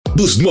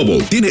Boost Mobile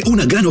tiene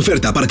una gran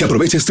oferta para que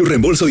aproveches tu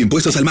reembolso de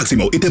impuestos al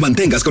máximo y te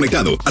mantengas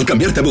conectado. Al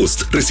cambiarte a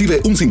Boost,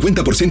 recibe un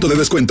 50% de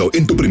descuento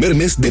en tu primer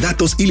mes de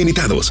datos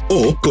ilimitados.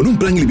 O, con un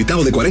plan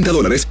ilimitado de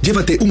 $40,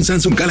 llévate un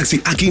Samsung Galaxy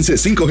A15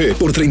 5G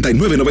por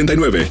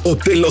 $39.99.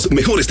 Obtén los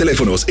mejores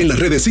teléfonos en las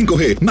redes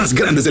 5G más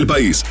grandes del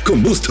país.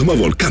 Con Boost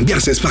Mobile,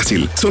 cambiarse es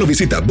fácil. Solo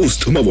visita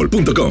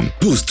boostmobile.com.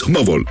 Boost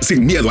Mobile,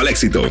 sin miedo al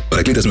éxito.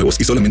 Para clientes nuevos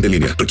y solamente en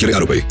línea, requiere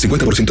AroPay.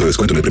 50% de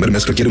descuento en el primer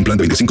mes requiere un plan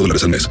de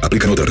 $25 al mes.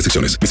 Aplican otras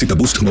restricciones. Visita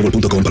boostmobile.com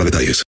para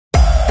detalles.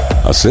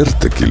 Hacer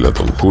tequila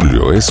Don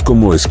Julio es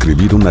como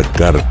escribir una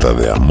carta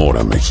de amor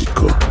a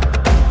México.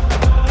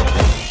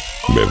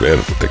 Beber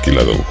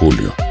tequila Don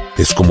Julio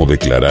es como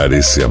declarar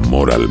ese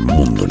amor al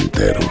mundo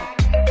entero.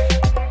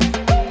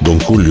 Don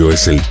Julio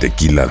es el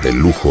tequila de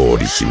lujo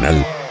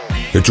original,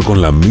 hecho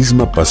con la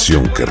misma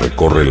pasión que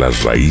recorre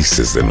las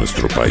raíces de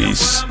nuestro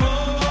país.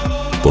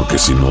 Porque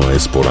si no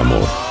es por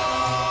amor,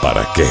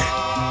 ¿para qué?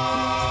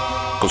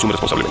 Consume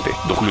responsablemente.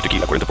 Don Julio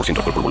Tequila, 40%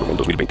 alcohol por volumen,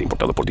 2020.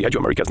 Importado por Diageo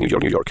Americas, New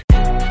York, New York.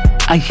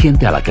 Hay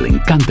gente a la que le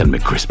encanta el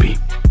McCrispy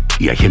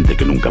y hay gente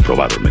que nunca ha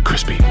probado el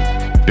McCrispy.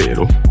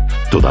 Pero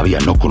todavía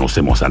no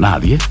conocemos a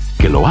nadie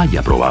que lo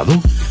haya probado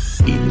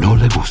y no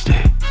le guste.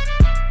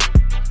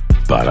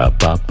 Para,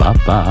 pa, pa,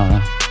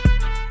 pa.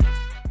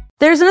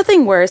 There's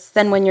nothing worse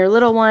than when your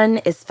little one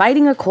is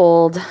fighting a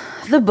cold,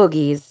 the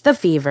boogies, the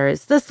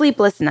fevers, the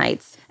sleepless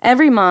nights.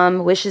 Every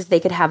mom wishes they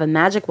could have a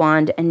magic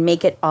wand and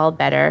make it all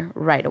better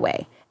right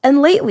away.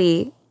 And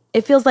lately,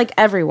 it feels like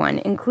everyone,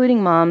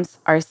 including moms,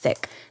 are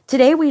sick.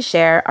 Today, we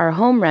share our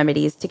home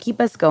remedies to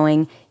keep us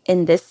going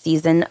in this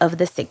season of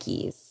the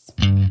sickies.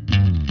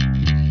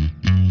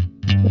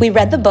 We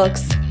read the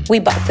books, we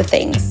bought the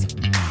things.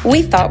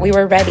 We thought we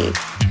were ready.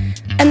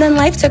 And then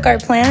life took our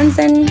plans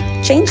and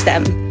changed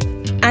them.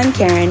 I'm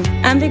Karen,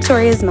 I'm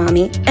Victoria's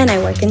mommy, and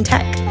I work in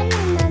tech.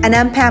 And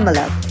I'm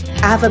Pamela.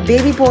 I have a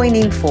baby boy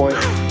named Ford,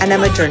 and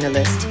I'm a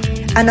journalist.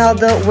 And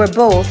although we're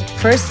both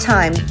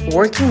first-time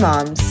working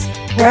moms,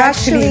 we're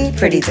actually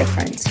pretty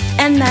different.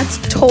 And that's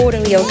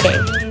totally okay.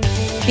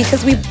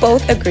 Because we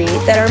both agree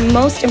that our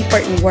most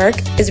important work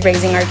is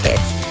raising our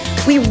kids.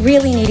 We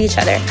really need each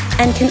other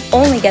and can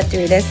only get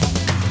through this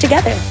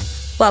together.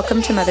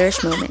 Welcome to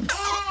Motherish Moments.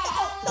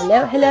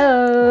 Hello,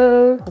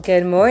 hello.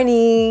 Good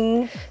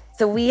morning.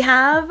 So we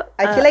have...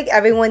 I feel like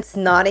everyone's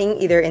nodding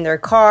either in their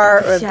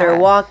car or if they're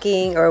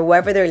walking or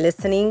wherever they're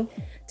listening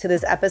to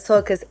this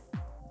episode because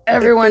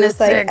everyone is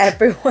sick.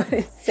 Everyone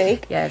is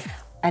sick. Yes.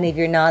 And if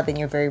you're not, then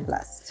you're very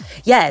blessed.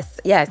 Yes.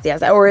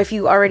 Or if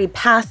you already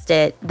passed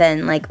it,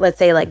 then like, let's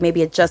say like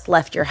maybe it just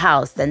left your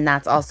house, then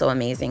that's also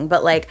amazing.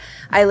 But like,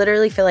 I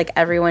literally feel like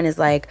everyone is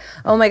like,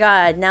 oh my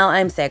God, now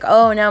I'm sick.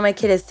 Oh, now my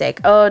kid is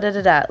sick. Oh,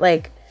 da-da-da.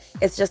 Like,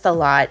 it's just a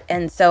lot.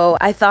 And so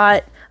I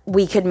thought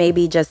we could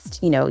maybe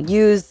just,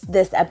 use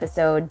this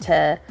episode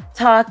to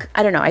talk.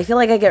 I don't know. I feel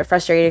like I get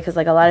frustrated because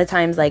like a lot of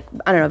times, like,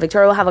 I don't know,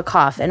 Victoria will have a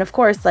cough. And of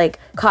course, like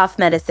cough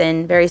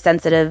medicine, very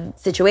sensitive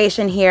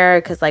situation here.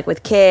 Because like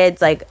with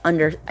kids, like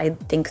under, I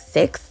think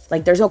 6,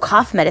 like there's no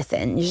cough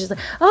medicine. You're just like,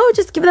 oh,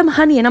 just give them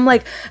honey. And I'm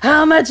like,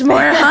 how much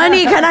more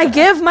honey can I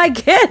give my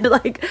kid?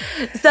 Like,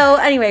 so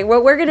anyway,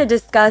 what we're going to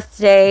discuss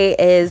today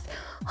is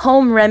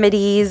home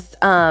remedies.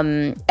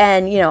 And,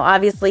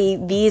 obviously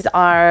these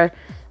are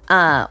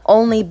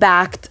only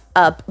backed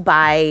up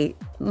by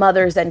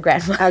mothers and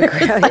grandmothers.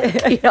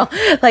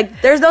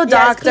 Like there's no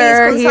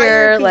doctor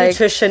here. Like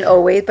pediatrician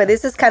always, but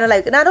this is kind of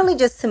like not only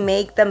just to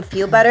make them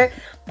feel better,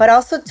 but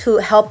also to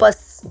help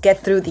us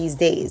get through these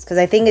days. Because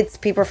I think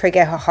people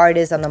forget how hard it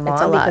is on the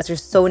mom because you're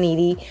so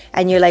needy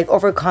and you're like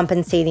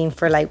overcompensating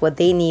for like what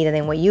they need and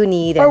then what you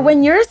need. Or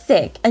when you're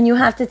sick and you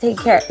have to take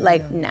care,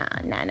 like nah.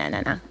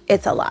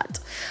 It's a lot.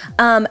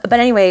 But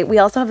anyway, we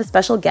also have a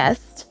special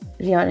guest.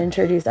 Do you want to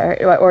introduce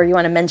her or you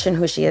want to mention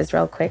who she is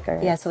real quick? Or?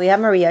 Yeah, so we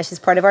have Maria. She's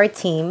part of our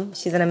team.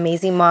 She's an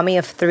amazing mommy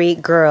of 3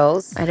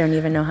 girls. I don't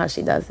even know how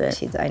she does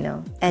it. I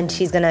know. And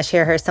she's going to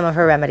share some of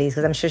her remedies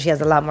because I'm sure she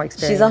has a lot more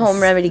experience. She's a home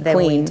remedy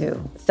queen.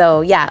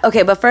 So yeah.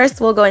 Okay, but first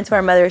we'll go into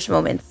our motherish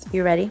moments.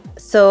 You ready?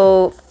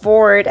 So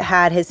Ford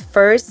had his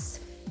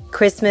first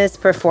Christmas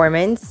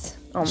performance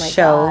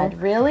show. God,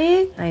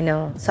 really? I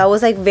know. So I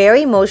was like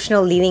very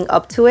emotional leading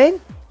up to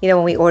it.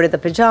 When we ordered the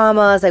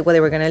pajamas, like what they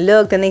were going to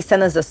look. Then they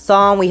sent us the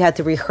song. We had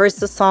to rehearse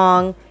the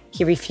song.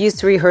 He refused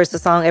to rehearse the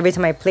song. Every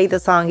time I played the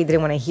song, he didn't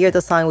want to hear the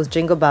song. It was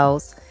Jingle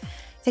Bells.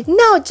 He's like,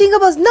 no,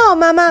 Jingle Bells, no,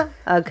 mama.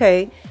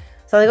 Okay.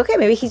 So I'm like, okay,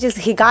 maybe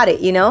he got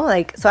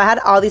it, so I had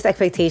all these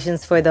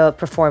expectations for the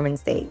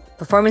performance day.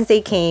 Performance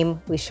day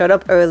came. We showed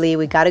up early.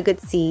 We got a good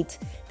seat.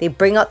 They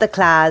bring out the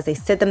class. They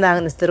sit them down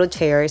in these little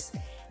chairs.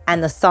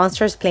 And the song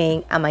starts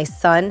playing. And my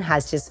son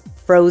has just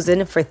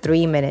frozen for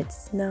 3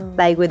 minutes. No.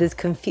 Like with his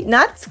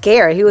not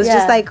scared. He was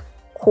just like,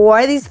 who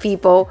are these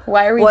people?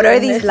 Why are we What doing are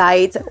these this?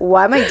 lights?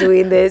 Why am I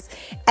doing this?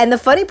 And the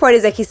funny part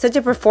is like he's such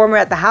a performer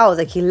at the house.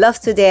 Like he loves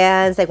to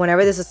dance. Like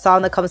whenever there's a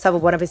song that comes up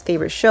with one of his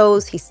favorite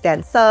shows, he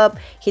stands up,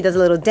 he does a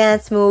little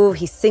dance move,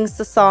 he sings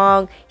the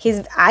song.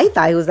 I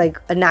thought he was like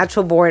a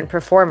natural born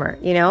performer,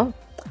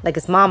 like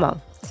his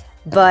mama.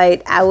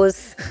 But I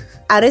was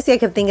honestly, I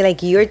kept thinking,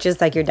 like, you're just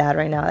like your dad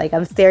right now. Like,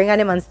 I'm staring at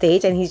him on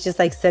stage, and he's just,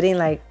 like, sitting,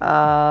 like,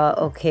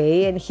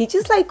 okay. And he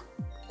just, like,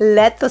 and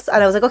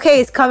I was like,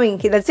 okay, it's coming.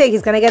 That's it.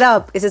 He's going to get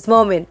up. It's his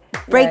moment.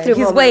 Breakthrough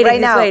He's moment waiting, right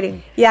he's now.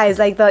 waiting. Yeah, it's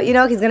like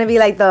he's going to be,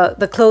 like,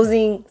 the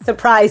closing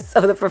surprise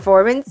of the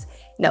performance.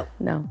 No.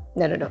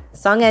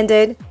 Song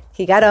ended.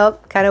 He got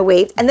up, kind of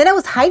waved. And then I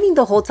was hiding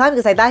the whole time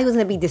because I thought he was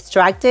going to be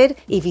distracted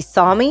if he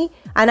saw me.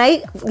 And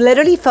I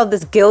literally felt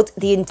this guilt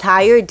the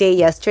entire day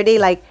yesterday.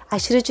 Like, I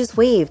should have just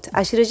waved.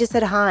 I should have just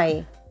said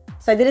hi.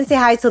 So I didn't say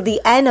hi till the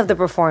end of the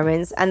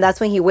performance. And that's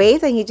when he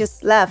waved and he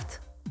just left.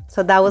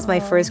 So that was my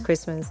first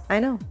Christmas. I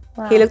know.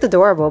 Wow. He looked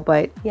adorable,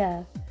 but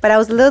I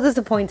was a little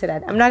disappointed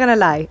at it. I'm not going to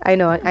lie. I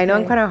know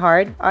I'm kind of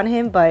hard on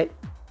him, but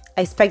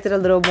I expected a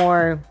little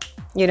more,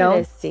 you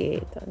know?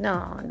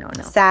 No.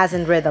 Sass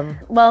and rhythm.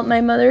 Well,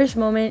 my mother's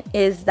moment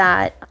is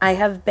that I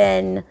have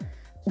been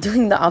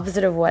doing the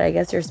opposite of what I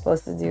guess you're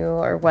supposed to do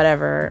or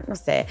whatever. I'll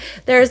say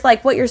there's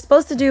like what you're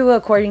supposed to do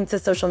according to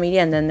social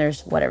media, and then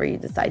there's whatever you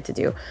decide to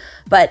do.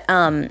 But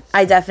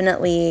I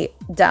definitely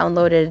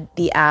downloaded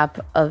the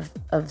app of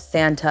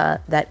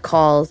Santa that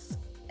calls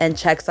and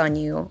checks on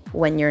you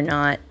when you're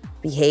not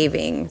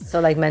behaving. So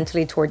like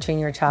mentally torturing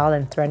your child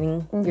and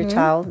threatening your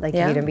child, like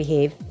if you don't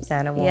behave,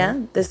 Santa won't. Yeah.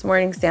 This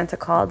morning Santa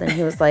called and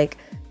he was like,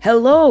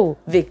 "Hello,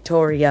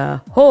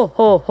 Victoria. Ho,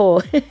 ho,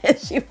 ho." And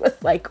she was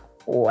like,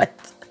 "What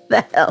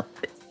the hell?"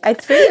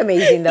 It's pretty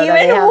amazing though.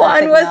 Even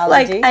Juan was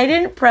like, I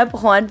didn't prep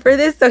Juan for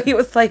this, so he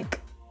was like,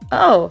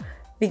 "Oh,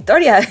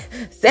 Victoria,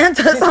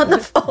 Santa's on the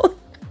phone."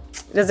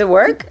 Does it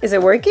work? Is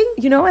it working?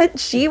 You know what?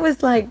 She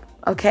was like,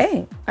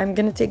 okay, I'm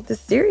gonna take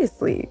this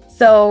seriously.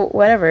 So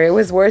whatever, it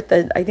was worth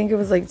it. I think it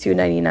was like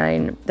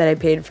 $2.99 that I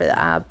paid for the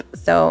app.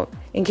 So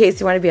in case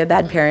you want to be a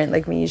bad parent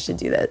like me, you should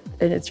do that.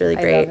 And it's really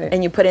great.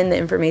 And you put in the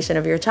information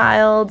of your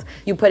child.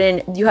 You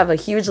have a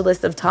huge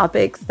list of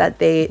topics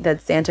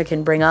that Santa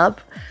can bring up.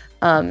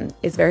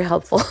 It's very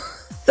helpful.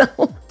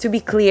 So to be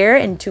clear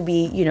and to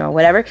be,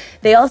 whatever,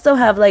 they also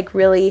have like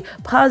really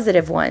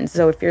positive ones.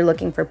 So if you're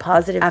looking for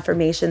positive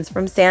affirmations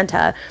from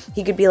Santa,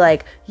 he could be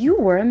like, "You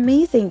were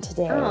amazing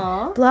today."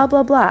 Aww. Blah,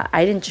 blah, blah.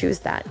 I didn't choose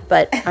that,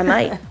 but I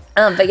might.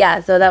 But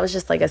yeah, so that was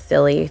just like a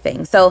silly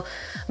thing. So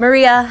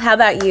Maria, how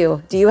about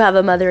you? Do you have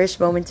a motherish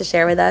moment to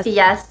share with us?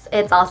 Yes,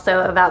 it's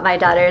also about my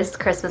daughter's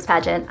Christmas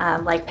pageant,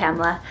 like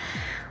Pamela.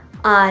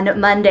 On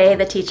Monday,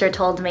 the teacher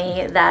told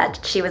me that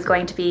she was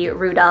going to be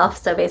Rudolph,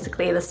 so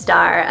basically the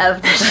star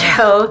of the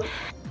show.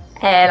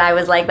 And I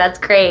was like, that's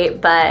great,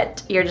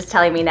 but you're just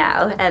telling me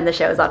now. And the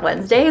show's on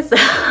Wednesday, so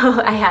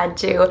I had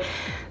to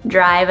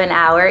drive an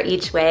hour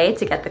each way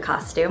to get the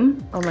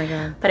costume. Oh my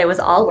God. But it was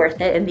all worth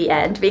it in the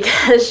end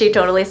because she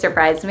totally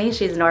surprised me.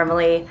 She's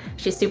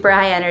super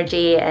high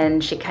energy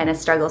and she kind of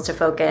struggles to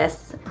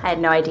focus. I had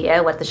no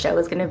idea what the show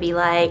was going to be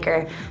like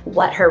or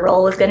what her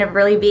role was going to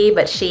really be,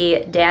 but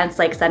she danced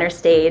like center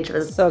stage. It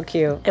was so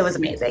cute. It was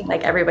amazing.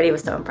 Like everybody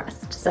was so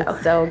impressed. So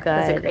that's so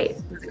good. It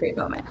was a great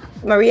moment.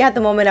 Maria had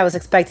the moment I was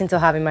expecting to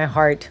have in my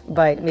heart,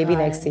 but maybe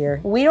next year.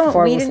 We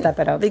didn't step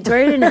it up.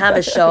 Victoria didn't have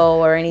a show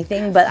or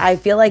anything, but I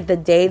feel like the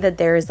day that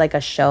there is like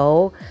a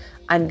show,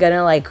 I'm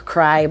gonna like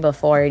cry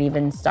before it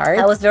even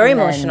starts. I was very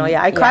emotional.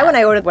 Yeah, I cried when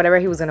I ordered whatever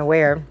he was gonna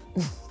wear,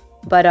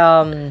 but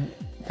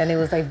then it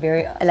was like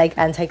very like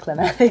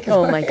anticlimactic.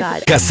 Oh my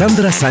God.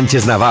 Cassandra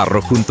Sánchez Navarro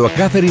junto a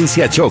Catherine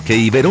Siachoque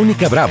y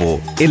Verónica Bravo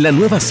en la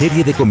nueva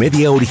serie de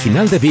comedia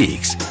original de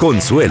ViX,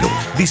 Consuelo,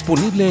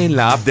 disponible en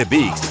la app de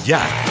ViX ya.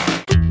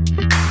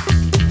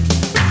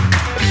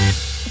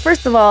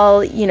 First of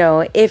all,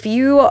 if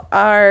you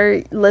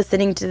are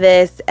listening to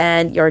this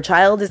and your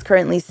child is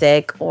currently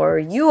sick or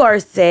you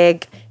are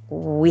sick,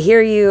 we hear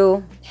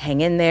you.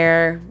 Hang in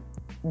there.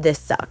 This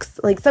sucks.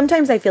 Like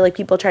sometimes I feel like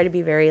people try to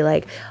be very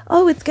like,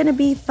 oh, it's going to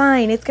be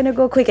fine. It's going to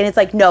go quick. And it's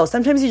like, no,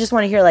 sometimes you just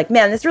want to hear like,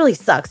 man, this really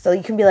sucks. So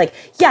you can be like,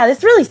 yeah,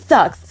 this really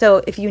sucks.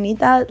 So if you need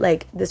that,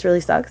 like, this really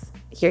sucks,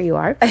 here you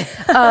are.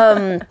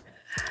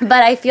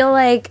 But I feel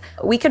like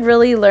we could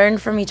really learn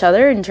from each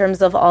other in terms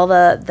of all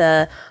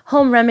the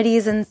home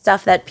remedies and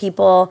stuff that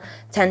people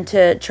tend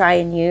to try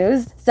and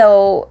use.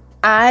 So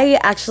I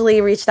actually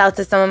reached out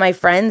to some of my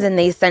friends and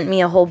they sent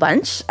me a whole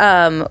bunch,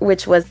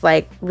 which was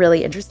like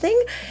really interesting.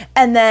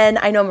 And then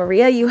I know,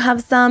 Maria, you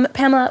have some.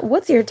 Pamela,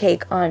 what's your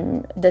take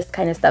on this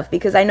kind of stuff?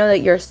 Because I know that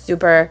you're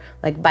super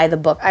like by the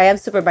book. I am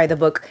super by the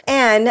book.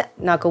 And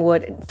knock on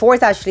wood,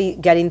 Forrest's actually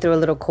getting through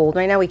a little cold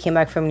right now. We came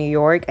back from New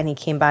York and he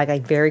came back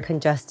like very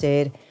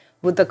congested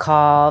with the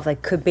cough,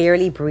 like could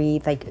barely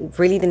breathe, like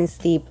really didn't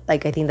sleep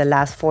like I think the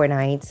last 4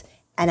 nights.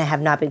 And I have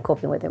not been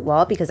coping with it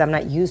well because I'm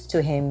not used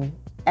to him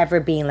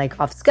ever being like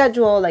off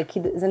schedule. Like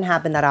it doesn't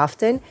happen that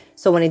often.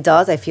 So when it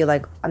does, I feel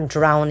like I'm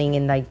drowning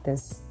in like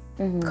this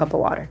cup of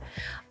water.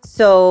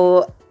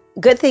 So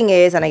good thing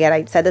is, and again,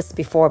 I said this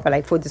before, but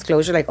like full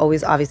disclosure, like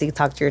always obviously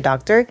talk to your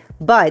doctor.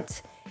 But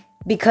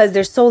because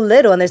there's so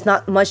little and there's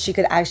not much you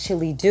could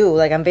actually do.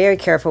 Like I'm very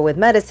careful with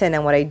medicine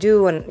and what I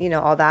do and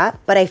all that.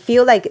 But I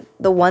feel like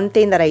the one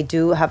thing that I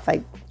do have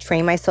like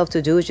train myself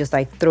to do is just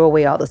like throw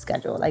away all the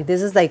schedule. Like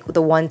this is like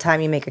the one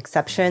time you make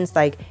exceptions.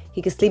 Like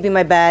he could sleep in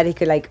my bed. He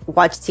could like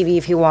watch TV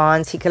if he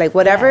wants. He could like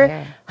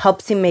whatever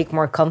helps him make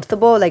more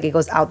comfortable. Like it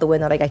goes out the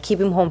window. Like I keep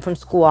him home from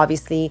school,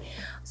 obviously.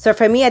 So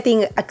for me, I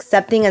think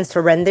accepting and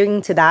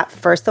surrendering to that,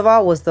 first of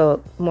all, was the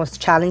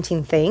most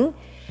challenging thing.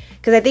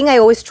 Because I think I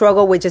always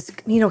struggle with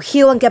just,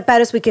 heal and get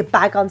better so we get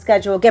back on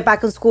schedule, get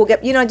back on school,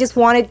 I just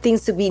wanted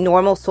things to be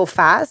normal so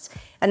fast.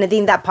 And I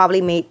think that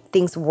probably made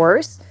things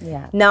worse.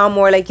 Yeah. Now I'm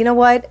more like, you know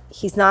what?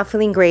 He's not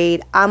feeling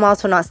great. I'm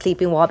also not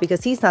sleeping well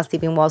because he's not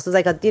sleeping well. So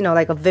it's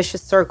like a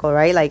vicious circle,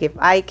 right? Like if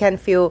I can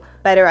feel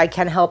better, I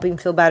can help him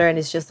feel better. And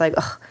it's just like,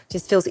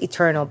 just feels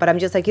eternal. But I'm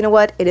just like, you know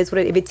what? It is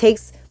what if it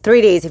takes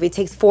 3 days, if it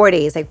takes 4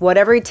 days, like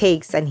whatever it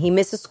takes, and he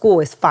misses school,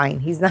 is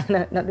fine.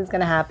 Nothing's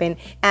gonna happen.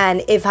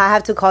 And if I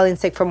have to call in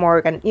sick from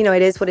work, and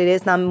it is what it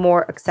is. Now I'm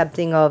more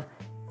accepting of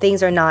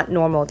things are not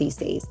normal these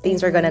days.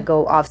 Things are gonna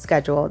go off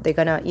schedule. They're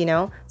gonna,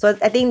 So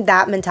I think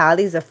that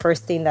mentality is the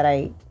first thing that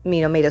I,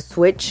 made a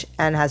switch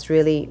and has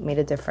really made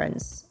a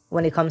difference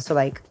when it comes to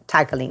like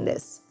tackling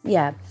this.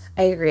 Yeah,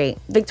 I agree.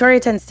 Victoria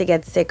tends to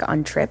get sick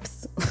on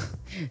trips.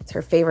 It's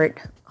her favorite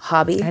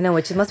hobby. I know,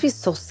 which must be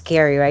so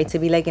scary, right? To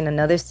be like in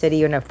another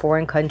city or in a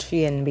foreign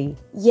country and be...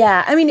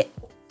 Yeah, I mean,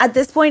 at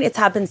this point, it's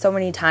happened so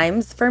many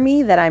times for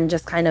me that I'm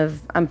just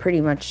I'm pretty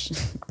much,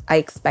 I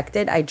expect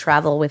it. I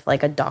travel with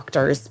like a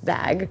doctor's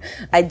bag.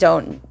 I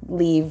don't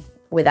leave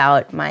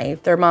without my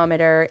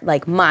thermometer,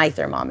 like my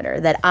thermometer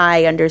that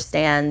I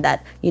understand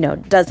that,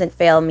 doesn't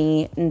fail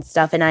me and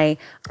stuff. And I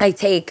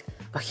take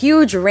a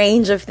huge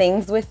range of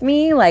things with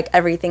me, like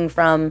everything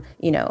from,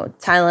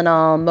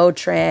 Tylenol,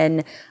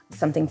 Motrin,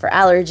 something for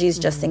allergies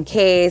just in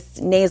case,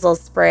 nasal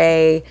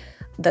spray,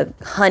 the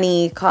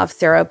honey cough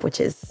syrup, which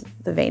is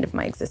the vein of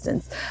my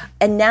existence.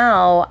 And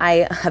now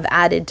I have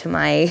added to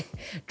my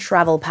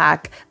travel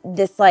pack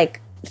this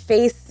like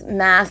face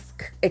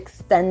mask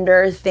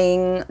extender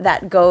thing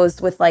that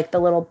goes with like the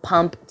little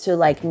pump to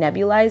like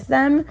nebulize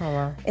them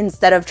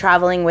instead of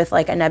traveling with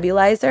like a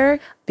nebulizer,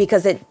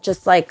 because it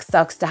just like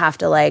sucks to have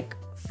to like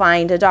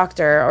find a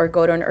doctor or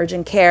go to an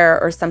urgent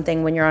care or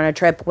something when you're on a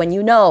trip, when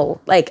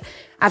like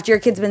after your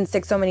kid's been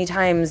sick so many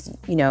times,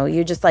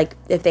 you just like,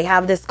 if they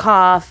have this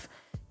cough,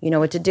 you know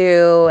what to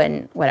do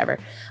and whatever.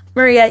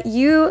 Maria,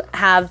 you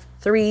have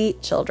 3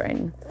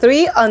 children.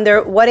 3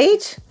 under what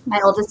age? My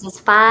oldest is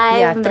 5.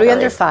 Yeah, 3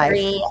 under 5.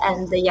 3,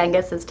 and the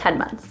youngest is 10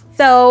 months.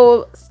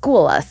 So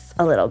school us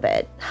a little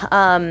bit.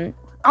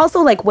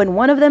 Also, like when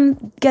one of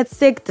them gets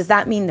sick, does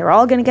that mean they're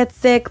all going to get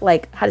sick?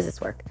 Like, how does this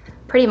work?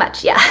 Pretty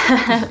much,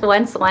 yeah.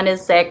 Once one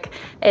is sick,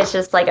 it's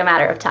just like a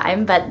matter of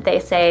time. But they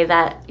say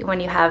that when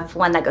you have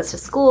one that goes to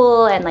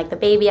school and like the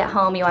baby at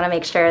home, you want to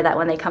make sure that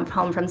when they come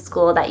home from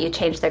school that you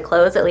change their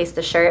clothes, at least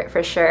the shirt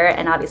for sure,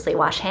 and obviously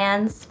wash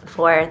hands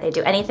before they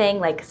do anything.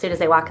 Like as soon as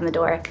they walk in the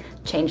door,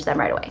 change them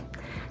right away.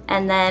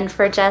 And then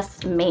for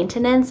just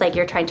maintenance, like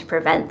you're trying to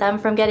prevent them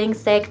from getting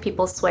sick,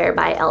 people swear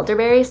by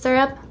elderberry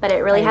syrup, but it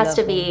really has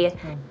to be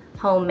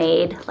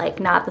homemade, like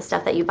not the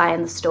stuff that you buy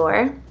in the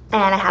store.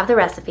 And I have the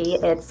recipe.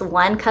 It's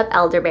 1 cup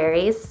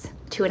elderberries,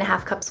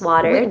 2.5 cups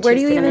water. Where do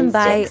you even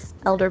buy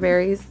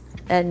elderberries?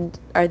 And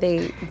are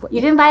they... You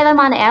can buy them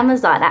on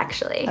Amazon,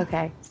 actually.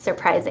 Okay.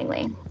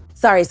 Surprisingly.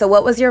 Sorry, so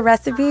what was your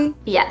recipe?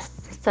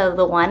 Yes. So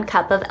the 1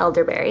 cup of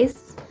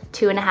elderberries,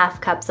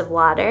 2.5 cups of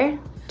water,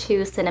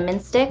 2 cinnamon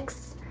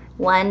sticks,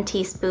 1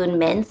 teaspoon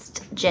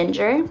minced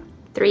ginger,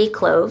 3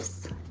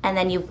 cloves, and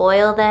then you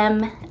boil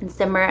them and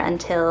simmer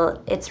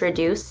until it's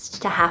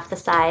reduced to half the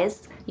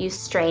size. You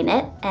strain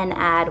it and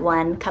add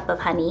 1 cup of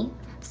honey.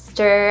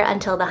 Stir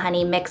until the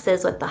honey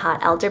mixes with the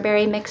hot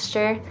elderberry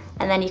mixture,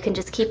 and then you can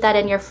just keep that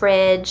in your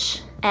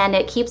fridge, and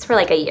it keeps for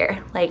like a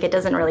year. Like it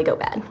doesn't really go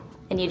bad.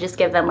 And you just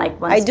give them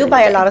like 1 I spoon do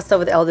buy a a lot of stuff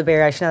with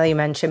elderberry, actually, now that you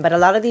mentioned, but a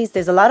lot of these,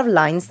 there's a lot of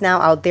lines now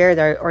out there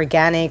that are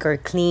organic or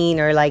clean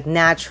or like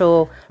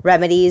natural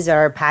remedies that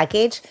are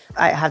packaged.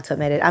 I have to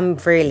admit it, I'm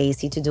very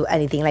lazy to do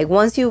anything. Like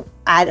once you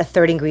add a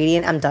 3rd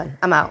ingredient, I'm done.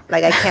 I'm out.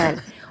 Like I can't.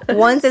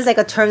 Once there's like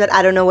a term that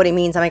I don't know what it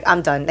means, I'm like,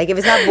 I'm done. Like if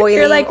it's not boiling,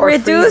 you're like, or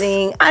reduce?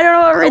 Freezing. I don't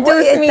know what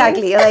reduce means.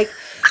 Exactly. Like,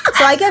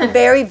 so I get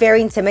very,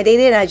 very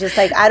intimidated, and I just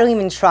like, I don't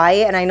even try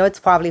it, and I know it's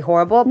probably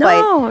horrible.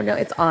 No,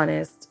 it's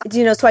honest.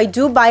 So I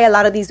do buy a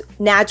lot of these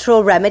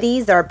natural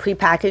remedies that are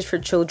prepackaged for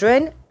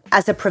children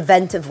as a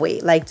preventive way,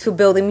 like to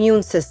build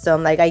immune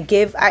system. Like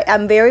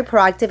I'm very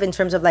proactive in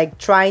terms of like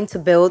trying to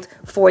build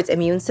Ford's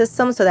immune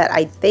system, so that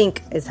I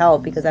think is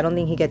helped, because I don't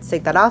think he gets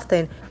sick that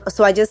often.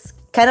 So I just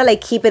kind of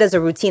like keep it as a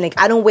routine. Like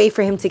I don't wait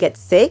for him to get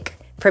sick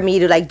for me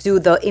to like do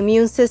the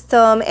immune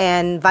system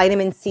and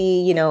vitamin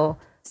C,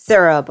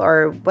 syrup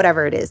or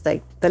whatever it is,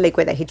 like the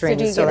liquid that he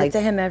drinks. So do you give it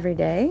to him every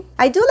day?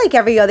 I do like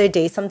every other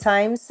day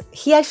sometimes.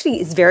 He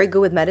actually is very good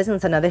with medicine.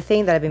 It's another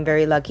thing that I've been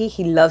very lucky.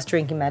 He loves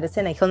drinking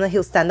medicine. Like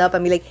he'll stand up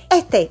and be like,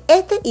 este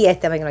y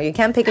este. I'm like, you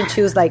can't pick and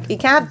choose. Like you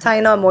can't have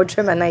Tylenol,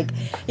 Motrin, and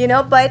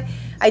like, but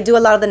I do a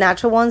lot of the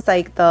natural ones,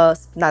 like the,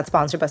 not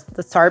sponsored, but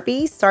the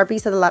Sarpies.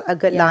 Sarpies has a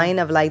good line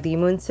of like the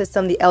immune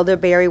system. The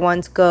elderberry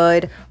one's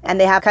good. And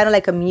they have kind of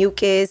like a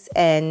mucus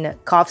and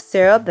cough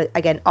syrup. But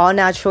again, all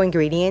natural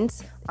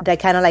ingredients. that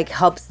kind of like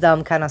helps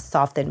them kind of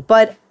soften.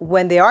 But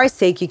when they are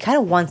sick, you kind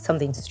of want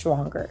something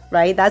stronger,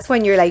 right? That's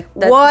when you're like,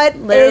 what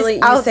literally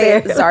is out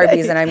there?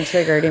 Zarbee's and I'm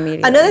triggered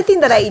immediately. Another thing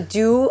that I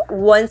do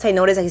once I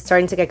notice that he's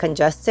starting to get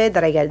congested,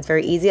 that I get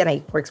very easy and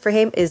it works for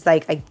him, is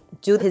like I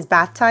do his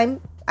bath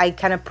time. I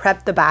kind of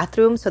prep the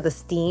bathroom so the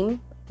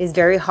steam is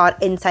very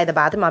hot inside the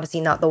bathroom.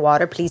 Obviously not the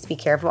water. Please be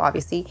careful,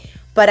 obviously.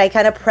 But I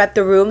kind of prep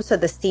the room so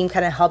the steam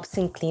kind of helps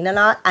him clean a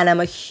lot. And I'm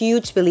a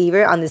huge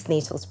believer on this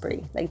nasal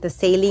spray, like the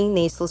saline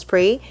nasal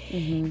spray.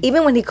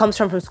 Even when he comes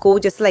from school,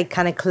 just to like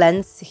kind of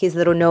cleanse his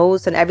little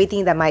nose and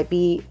everything that might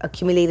be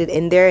accumulated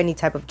in there, any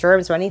type of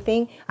germs or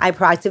anything. I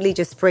proactively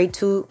just spray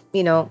 2,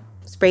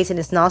 sprays in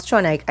his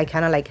nostril, and I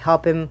kind of like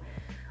help him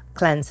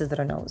cleanse his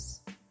little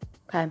nose.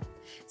 Okay.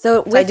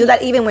 So I do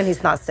that even when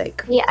he's not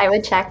sick. Yeah, I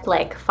would check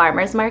like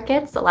farmers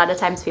markets. A lot of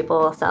times people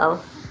will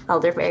sell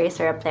elderberry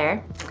syrup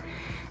there.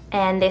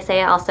 And they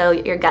say also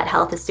your gut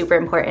health is super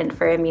important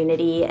for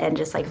immunity and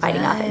just like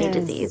fighting off any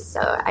disease.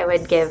 So I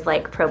would give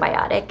like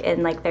probiotic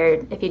and like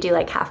if you do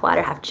like half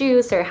water, half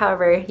juice, or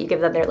however you give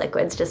them their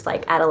liquids, just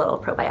like add a little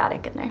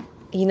probiotic in there.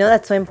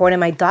 That's so important.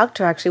 My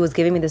doctor actually was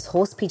giving me this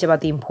whole speech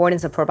about the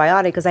importance of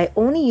probiotic because I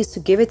only used to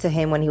give it to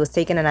him when he was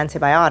taking an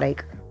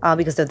antibiotic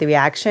because of the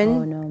reaction.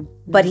 Oh, no.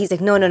 But he's like,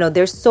 no,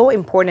 they're so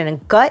important.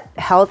 And gut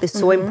health is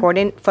so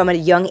important from a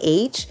young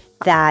age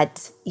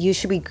that you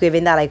should be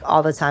giving that like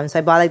all the time. So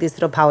I bought like these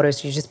little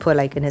powders you just put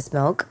like in his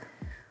milk,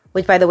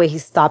 which by the way,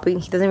 he's stopping.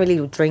 He doesn't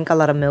really drink a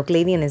lot of milk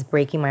lately and it's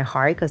breaking my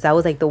heart because that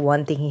was like the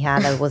one thing he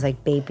had that was like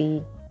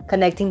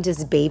connecting to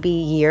his baby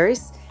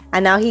years.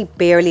 And now he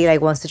barely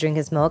like wants to drink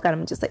his milk. And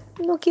I'm just like,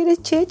 no quieres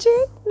cheche?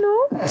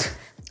 No.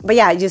 But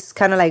yeah, just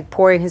kind of like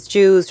pouring his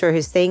juice or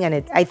his thing.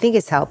 And I think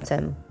it's helped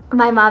him.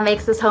 My mom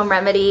makes this home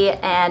remedy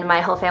and my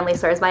whole family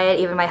swears by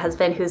it. Even my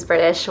husband, who's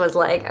British, was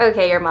like,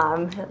 okay, your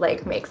mom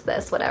like makes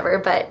this, whatever.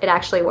 But it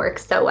actually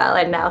works so well.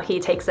 And now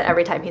he takes it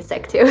every time he's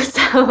sick too.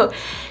 So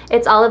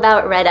it's all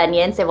about red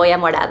onion, cebolla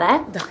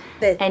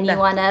morada. And you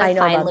want to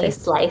finely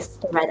slice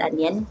the red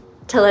onion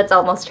till it's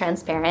almost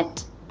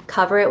transparent.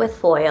 Cover it with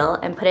foil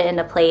and put it in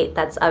a plate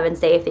that's oven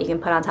safe that you can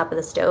put on top of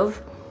the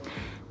stove.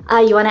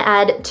 You want to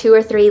add 2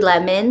 or 3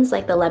 lemons,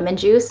 like the lemon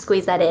juice,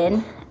 squeeze that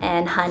in,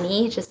 and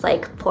honey, just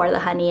like pour the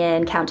honey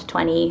in, count to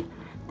 20,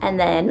 and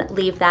then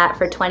leave that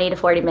for 20 to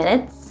 40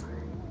 minutes.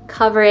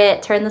 Cover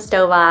it, turn the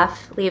stove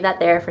off, leave that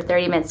there for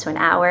 30 minutes to an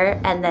hour,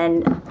 and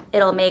then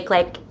it'll make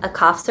like a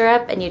cough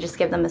syrup, and you just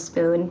give them a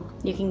spoon.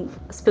 You can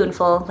a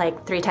spoonful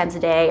like 3 times a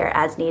day or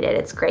as needed.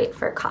 It's great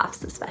for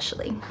coughs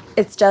especially.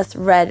 It's just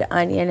red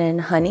onion and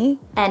honey?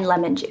 And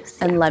lemon juice.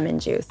 And lemon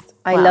juice.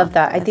 I love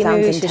that. I think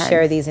maybe we should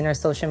share these in our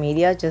social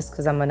media just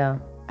because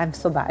I'm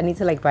so bad. I need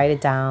to like write it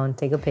down,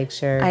 take a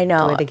picture. I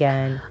know. Do it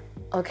again.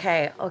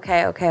 Okay.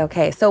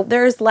 So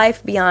there's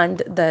life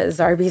beyond the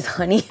Zarbee's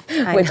honey,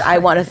 which I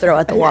want to throw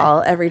at the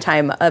wall every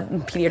time a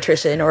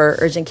pediatrician or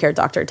urgent care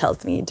doctor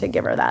tells me to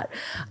give her that.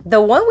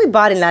 The one we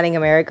bought in Latin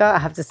America, I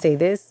have to say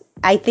this,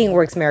 I think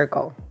works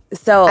miracle.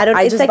 So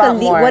I just bought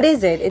more. What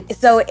is it?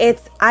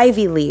 It's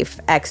ivy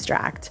leaf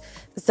extract.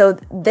 So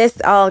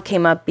this all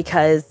came up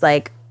because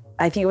like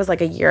I think it was like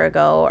a year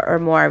ago or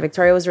more.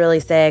 Victoria was really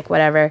sick,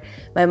 whatever.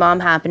 My mom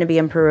happened to be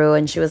in Peru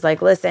and she was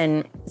like,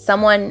 listen,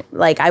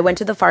 I went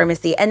to the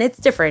pharmacy, and it's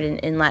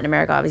different in Latin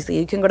America, obviously.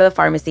 You can go to the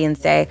pharmacy and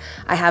say,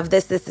 I have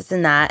this,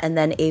 and that. And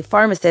then a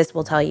pharmacist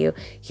will tell you,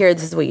 here,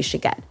 this is what you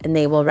should get. And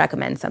they will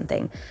recommend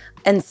something.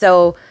 And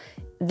so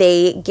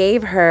they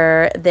gave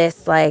her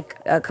this like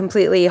a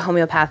completely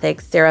homeopathic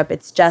syrup.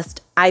 It's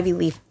just ivy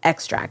leaf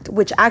extract,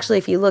 which actually,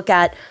 if you look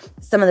at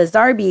some of the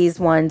Zarbee's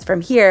ones from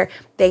here,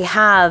 they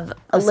have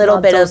a little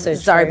bit dosage,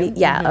 of Zarbee,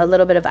 right? A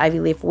little bit of ivy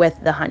leaf with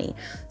the honey.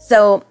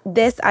 So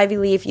this ivy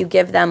leaf, you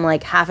give them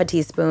like half a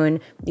teaspoon.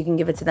 You can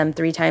give it to them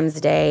 3 times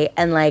a day.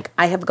 And like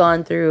I have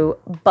gone through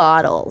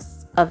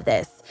bottles of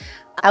this.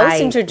 I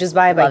was introduced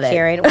by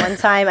Karen. One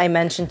time I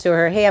mentioned to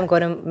her, hey, I'm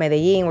going to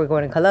Medellin. We're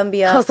going to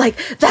Colombia. I was like,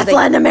 that's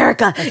Latin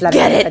America.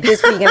 Get it. This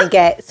is what you're going to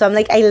get. So I'm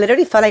like, I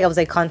literally felt like I was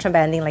like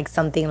contrabanding like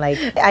something. Like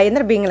I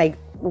ended up being like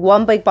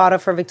 1 big bottle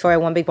for Victoria,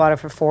 1 big bottle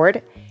for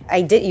Ford.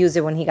 I did use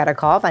it when he got a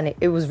cough and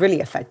it was really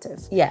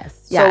effective. Yes.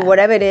 So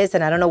whatever it is,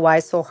 and I don't know why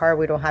it's so hard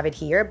we don't have it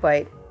here,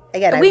 but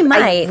again,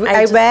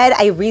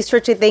 I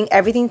researched a thing.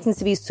 Everything seems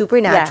to be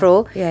super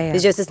natural. Yeah.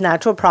 It's just this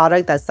natural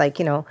product that's like,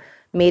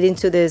 made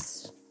into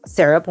this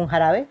syrup, un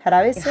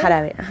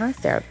jarabe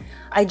syrup.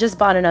 I just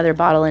bought another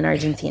bottle in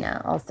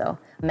Argentina also.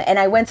 And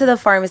I went to the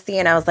pharmacy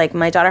and I was like,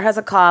 my daughter has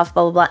a cough,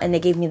 blah, blah, blah. And they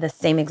gave me the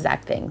same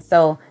exact thing.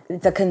 So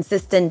it's a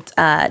consistent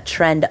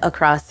trend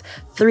across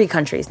 3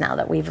 countries now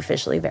that we've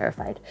officially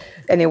verified.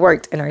 And it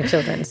worked in our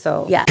children,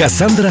 so yeah.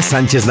 Cassandra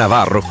Sánchez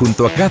Navarro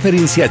junto a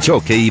Catherine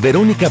Siachoque y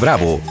Verónica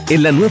Bravo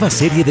en la nueva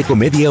serie de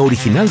comedia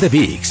original de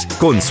ViX,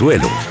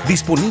 Consuelo,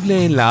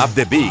 disponible en la app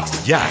de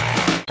ViX ya.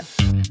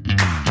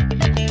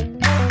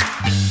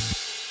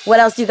 What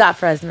else you got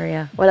for us,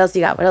 Maria? What else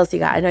you got?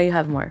 I know you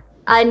have more.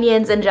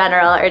 Onions in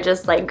general are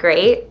just like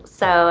great.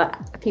 So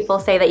people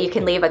say that you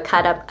can leave a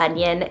cut up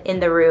onion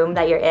in the room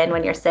that you're in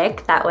when you're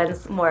sick. That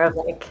one's more of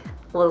like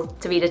well,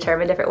 to be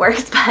determined if it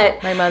works.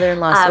 But My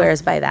mother-in-law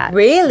swears by that.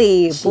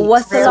 Really? But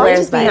what's the logic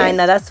swears by behind it.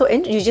 that? That's so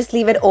interesting. You just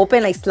leave it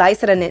open, like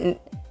slice it and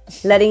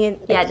letting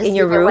it just in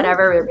your leave it room?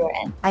 whatever room you're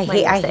in. I when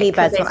you're hate sick,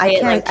 bad 'cause they smell. say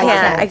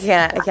it, I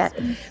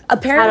can't.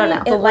 Apparently,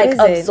 know. it But what like is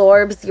it?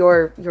 absorbs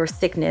your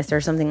sickness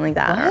or something like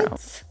that. I don't know.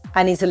 What?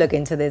 I need to look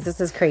into this.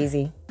 This is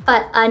crazy.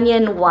 But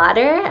onion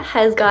water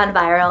has gone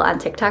viral on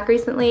TikTok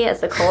recently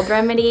as a cold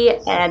remedy,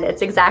 and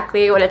it's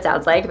exactly what it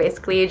sounds like.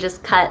 Basically, you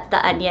just cut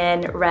the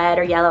onion, red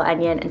or yellow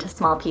onion, into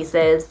small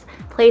pieces,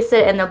 place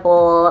it in a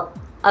bowl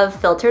of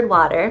filtered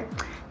water,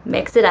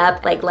 mix it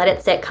up, like let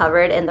it sit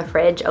covered in the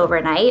fridge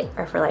overnight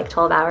or for like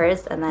 12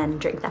 hours, and then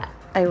drink that.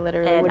 I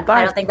literally And would I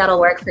barf. don't think that'll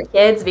work for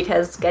kids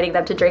because getting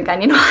them to drink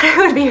onion water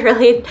would be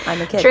really I'm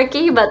a kid.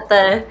 tricky, but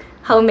the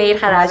homemade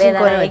jarabe Imagine that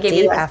going on I a gave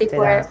you date the recipe after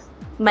for, that.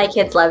 my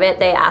kids love it.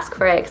 They ask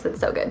for it because it's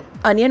so good.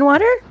 Onion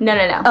water? No.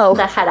 Oh.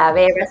 The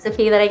jarabe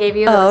recipe that I gave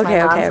you. Oh, that was okay,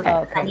 my mom's okay, with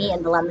okay. the honey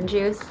and the lemon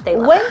juice. They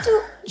love When it.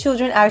 do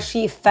children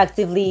actually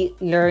effectively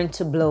learn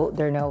to blow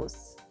their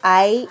nose?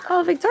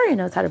 Oh, Victoria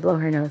knows how to blow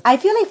her nose. I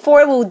feel like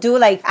 4 will do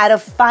like out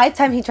of 5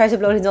 times he tries to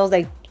blow his nose,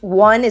 like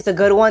 1 is a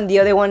good one, the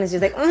other one is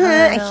just like,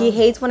 he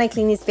hates when I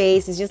clean his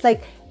face. It's just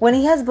like when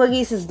he has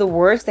boogies, it's the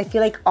worst. I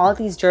feel like all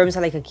these germs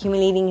are like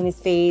accumulating in his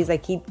face.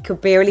 Like he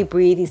could barely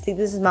breathe. He sleeps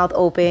with his mouth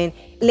open.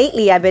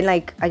 Lately, I've been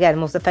like, again,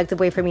 most effective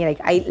way for me. Like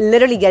I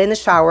literally get in the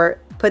shower,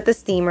 put the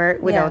steamer,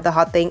 the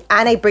hot thing,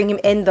 and I bring him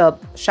in the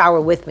shower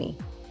with me.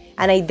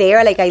 And I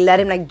let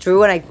him like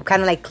drew and I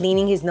kind of like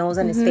cleaning his nose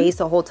and his face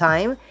the whole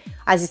time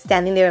as he's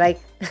standing there like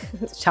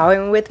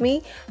showering with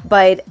me.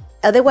 But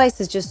otherwise,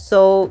 it's just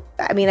so,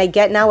 I mean, I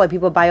get now why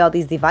people buy all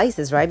these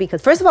devices, right?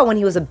 Because first of all, when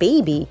he was a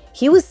baby,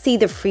 he would see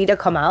the Frida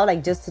come out,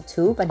 like just a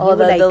tube. And he would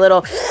the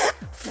little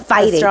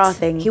fight straw it.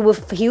 thing. He would,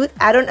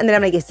 and then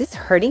I'm like, is this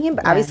hurting him?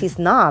 But obviously it's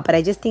not. But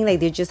I just think like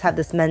they just have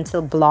this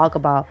mental block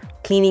about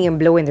cleaning and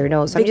blowing their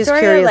nose. So I'm just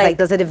Victoria, curious, like- like,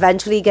 does it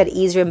eventually get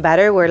easier and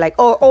better? Where like,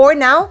 or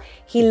now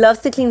he loves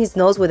to clean his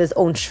nose with his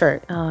own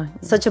shirt. Oh.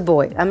 Such a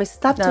boy. I'm like,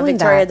 stop No, doing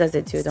Victoria that. does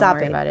it too. Don't Stop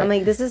worry about it. I'm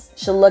like, this is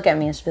She'll look at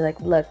me and she'll be like,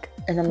 look.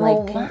 And I'm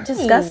like, why?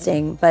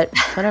 disgusting, but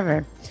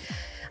whatever.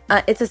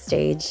 It's a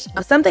stage.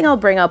 Something I'll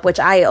bring up, which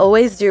I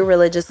always do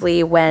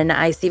religiously when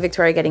I see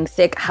Victoria getting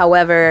sick.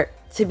 However,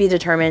 to be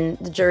determined,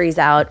 the jury's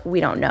out. We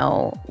don't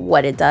know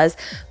what it does.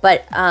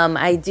 But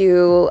I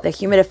do the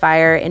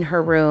humidifier in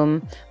her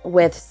room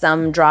with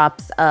some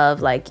drops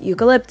of like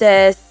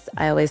eucalyptus.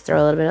 I always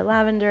throw a little bit of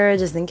lavender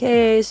just in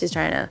case she's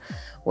trying to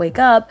wake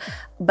up.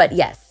 But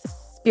yes,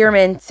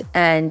 spearmint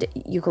and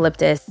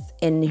eucalyptus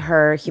in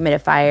her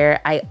humidifier.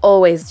 I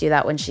always do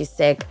that when she's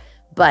sick,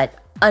 but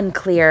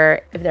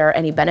unclear if there are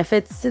any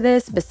benefits to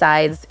this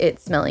besides it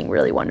smelling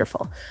really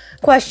wonderful.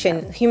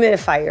 Question,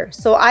 humidifier.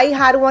 So I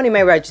had one in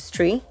my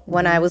registry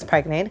when I was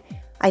pregnant.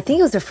 I think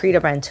it was a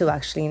Frida brand too,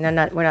 actually. We're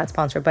not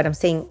sponsored, but I'm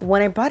saying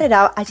when I brought it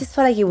out, I just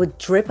felt like it would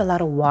drip a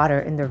lot of water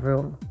in the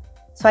room.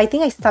 So I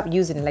think I stopped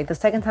using it. Like the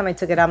second time I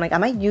took it out, I'm like,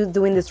 am I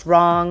doing this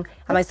wrong?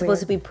 Am I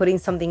supposed to be putting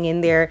something in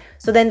there?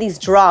 So then these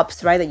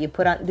drops, right, that you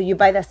put on, do you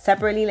buy that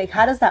separately? Like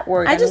how does that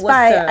work? I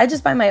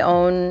just buy my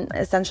own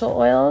essential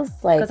oils.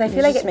 Like because I you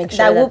feel like just make that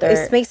sure will, they're-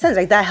 it makes sense.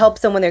 Like that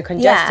helps them when they're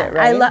congested, yeah,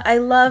 right? I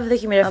love the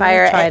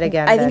humidifier. try it and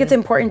again I think then. it's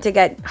important to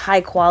get high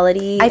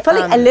quality. I felt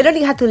like I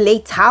literally had to lay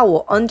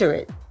towel under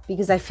it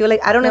because I feel like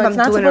I don't know No, if it's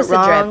I'm not doing it supposed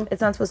to wrong. drip.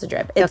 It's not supposed to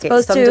drip. It's Okay,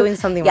 supposed so to I'm doing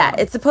something Yeah, wrong.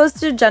 it's supposed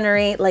to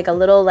generate like a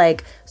little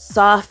like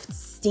soft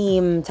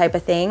steam type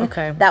of thing.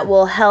 Okay. That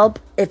will help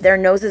if their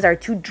noses are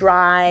too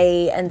dry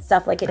and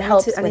stuff. Like it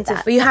helps I with need to-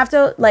 that. But you have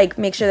to like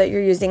make sure that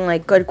you're using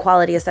like good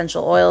quality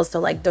essential oils. So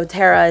like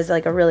doTERRA is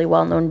like a really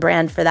well-known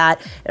brand for that.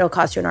 It'll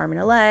cost you an arm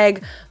and a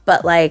leg,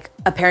 but like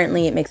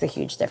apparently it makes a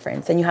huge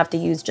difference. And you have to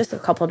use just a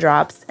couple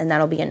drops and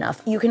that'll be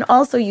enough. You can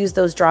also use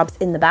those drops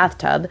in the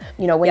bathtub.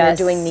 You know, when Yes.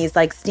 you're doing these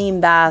like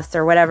steam baths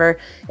or whatever,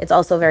 it's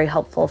also very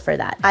helpful for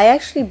that. I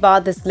actually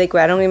bought this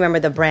liquid. I don't remember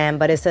the brand,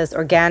 but it says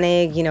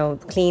organic,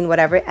 clean,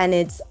 whatever. And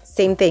it's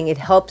same thing. It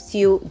helps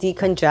you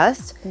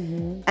decongest.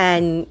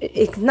 And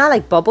it's not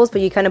like bubbles,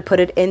 but you kind of put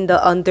it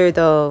under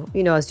the,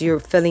 as you're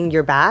filling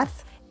your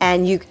bath.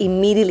 And you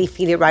immediately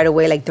feel it right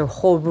away, like the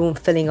whole room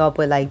filling up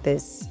with like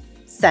this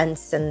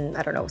scents and,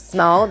 I don't know,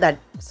 smell that's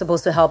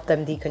supposed to help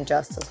them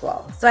decongest as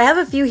well. So I have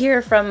a few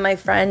here from my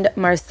friend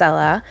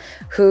Marcella,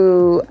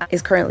 who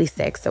is currently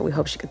sick, so we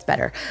hope she gets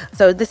better.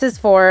 So this is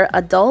for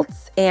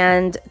adults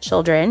and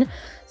children.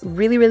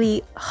 Really,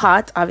 really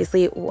hot,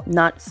 obviously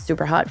not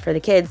super hot for the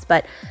kids,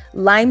 but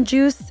lime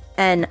juice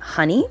and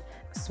honey.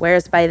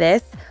 Swears by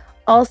this.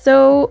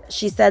 Also,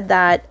 she said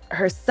that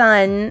her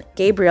son,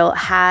 Gabriel,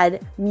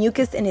 had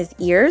mucus in his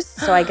ears.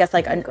 So I guess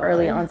like an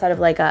early onset of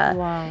like a...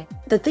 Wow.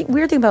 The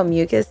weird thing about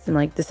mucus, and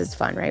like this is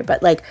fun, right?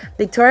 But like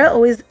Victoria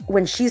always,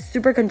 when she's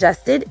super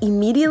congested,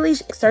 immediately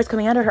starts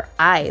coming out of her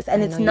eyes.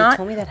 And it's know, you not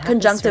told me that happens to her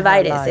a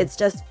conjunctivitis. lot. It's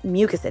just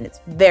mucus and it's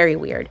very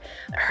weird.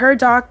 Her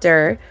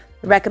doctor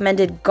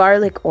recommended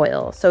garlic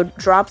oil. So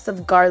drops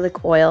of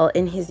garlic oil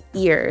in his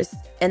ears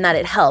and that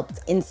it helped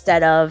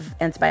instead of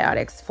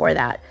antibiotics for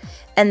that.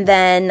 And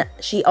then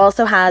she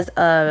also has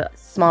a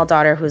small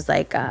daughter who's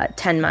like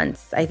 10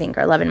 months, I think,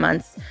 or 11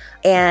 months.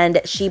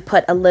 And she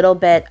put a little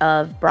bit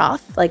of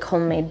broth, like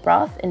homemade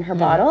broth, in her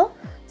bottle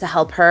to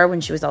help her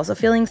when she was also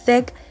feeling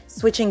sick.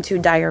 Switching to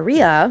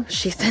diarrhea,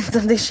 she said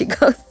something, she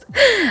goes,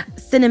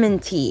 cinnamon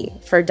tea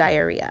for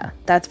diarrhea.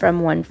 That's from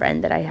one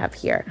friend that I have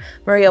here.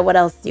 Maria, what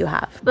else do you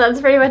have?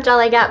 That's pretty much all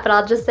I got, but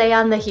I'll just say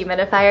on the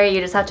humidifier,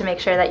 you just have to make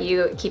sure that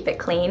you keep it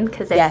clean,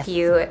 because if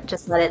you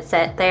just let it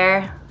sit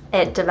there,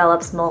 it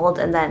develops mold,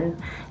 and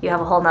then you have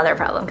a whole nother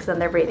problem because then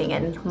they're breathing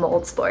in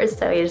mold spores.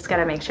 So you just got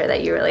to make sure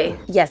that you really...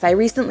 Yes, I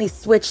recently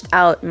switched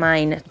out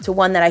mine to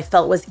one that I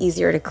felt was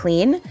easier to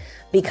clean,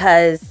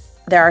 because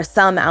there are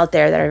some out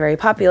there that are very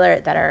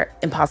popular that are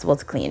impossible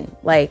to clean.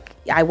 Like,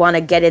 I want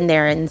to get in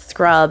there and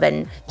scrub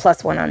and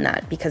 +1 on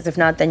that, because if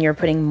not, then you're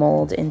putting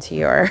mold into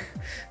your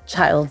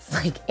child's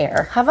like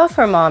air. How about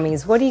for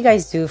mommies? What do you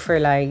guys do for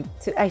like,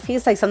 I feel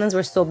it's like sometimes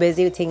we're so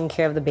busy with taking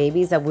care of the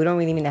babies that we don't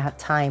really even have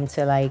time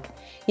to like,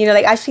 you know,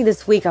 like actually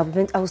this week I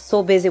was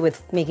so busy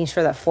with making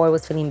sure that Ford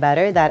was feeling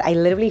better that I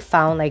literally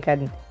found like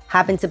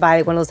happened to buy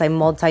like one of those like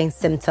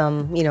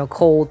multi-symptom, you know,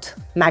 cold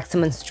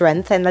maximum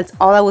strength, and that's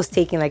all I was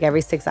taking like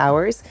every 6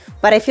 hours.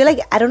 But I feel like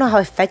I don't know how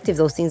effective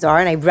those things are,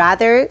 and I'd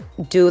rather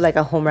do like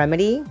a home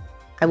remedy.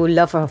 I would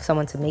love for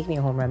someone to make me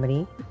a home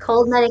remedy.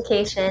 Cold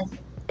medication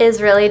is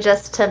really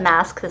just to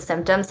mask the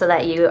symptoms so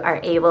that you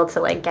are able to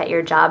like get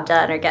your job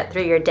done or get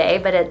through your day,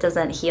 but it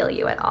doesn't heal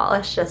you at all.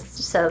 It's just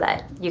so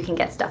that you can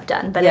get stuff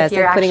done. But if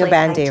you're like putting actually a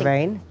Band-Aid,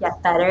 right?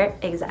 Get better,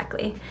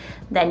 exactly,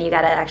 then you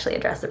got to actually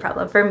address the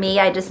problem. For me,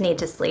 I just need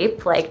to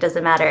sleep. Like,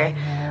 doesn't matter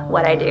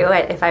what I do.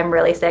 If I'm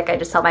really sick, I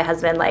just tell my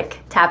husband, like,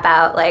 tap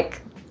out,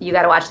 like, you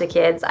got to watch the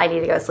kids. I need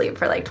to go sleep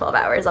for like 12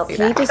 hours. I'll be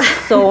back. Sleep is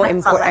so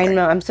important. I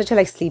know, I'm such a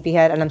like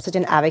sleepyhead, and I'm such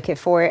an advocate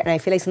for it. And I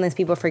feel like sometimes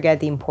people forget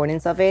the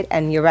importance of it.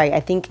 And you're right. I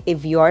think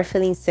if you are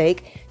feeling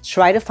sick,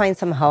 try to find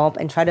some help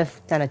and try to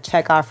kind of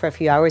check off for a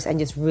few hours and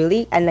just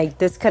really, and like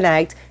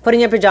disconnect, put in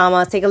your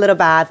pajamas, take a little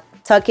bath,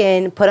 tuck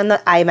in, put on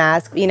the eye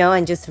mask, you know,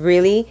 and just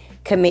really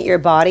commit your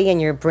body and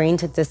your brain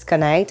to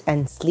disconnect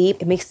and sleep.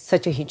 It makes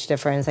such a huge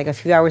difference. Like a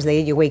few hours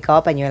later, you wake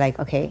up and you're like,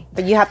 okay.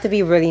 But you have to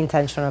be really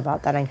intentional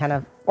about that and kind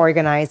of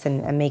organize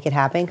and make it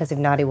happen, because if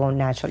not, it won't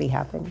naturally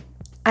happen.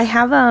 I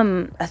have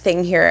a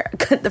thing here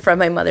from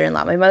my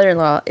mother-in-law. My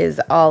mother-in-law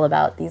is all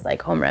about these like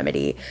home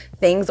remedy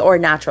things or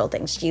natural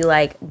things. She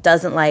like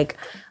doesn't like,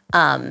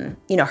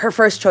 you know, her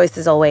first choice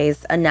is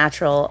always a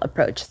natural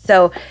approach.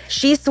 So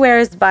she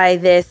swears by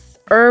this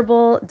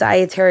herbal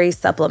dietary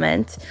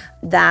supplement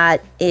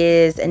that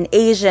is an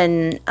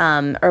Asian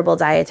herbal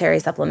dietary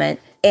supplement.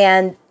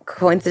 And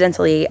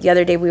coincidentally, the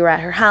other day we were at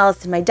her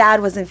house and my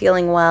dad wasn't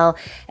feeling well,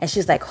 and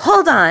she's like,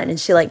 hold on. And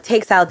she like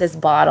takes out this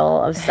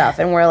bottle of stuff,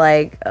 and we're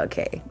like,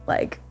 okay,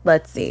 like,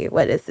 let's see,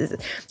 what is this?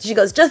 She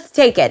goes, just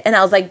take it. And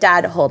I was like,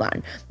 Dad, hold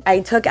on. I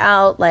took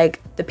out like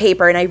the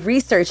paper and I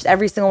researched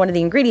every single one of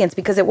the ingredients,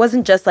 because it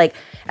wasn't just like,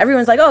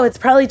 everyone's like, oh, it's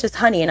probably just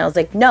honey. And I was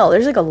like, no,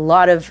 there's like a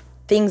lot of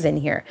things in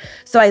here.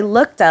 So I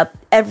looked up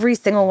every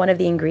single one of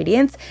the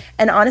ingredients,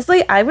 and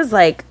honestly, I was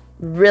like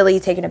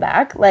really taken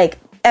aback. Like,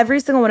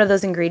 every single one of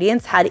those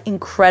ingredients had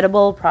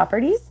incredible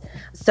properties.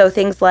 So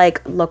things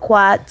like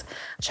loquat,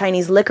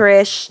 Chinese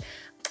licorice,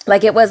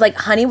 like it was like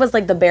honey was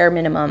like the bare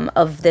minimum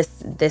of this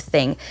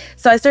thing.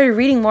 So I started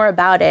reading more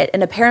about it,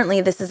 and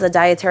apparently this is a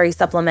dietary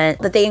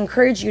supplement that they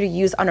encourage you to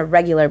use on a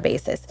regular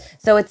basis.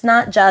 So it's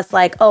not just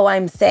like, oh,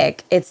 I'm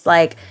sick. It's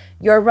like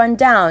you're run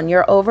down,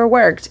 you're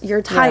overworked,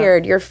 you're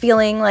tired, you're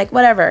feeling like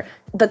whatever.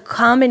 The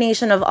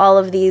combination of all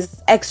of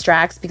these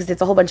extracts, because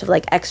it's a whole bunch of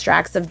like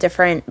extracts of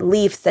different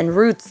leaves and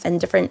roots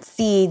and different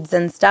seeds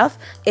and stuff,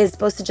 is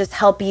supposed to just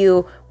help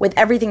you with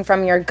everything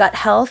from your gut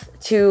health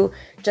to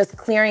just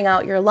clearing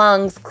out your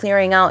lungs,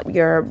 clearing out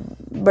your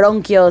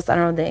bronchioles. I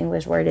don't know what the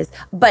English word is.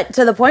 But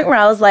to the point where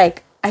I was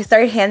like, I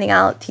started handing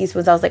out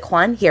teaspoons. I was like,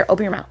 Juan, here,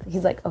 open your mouth.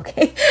 He's like,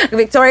 okay.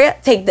 Victoria,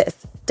 take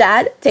this.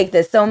 Dad, take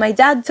this. So my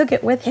dad took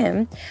it with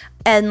him.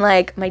 And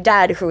like my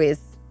dad, who is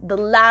the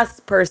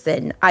last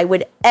person I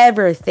would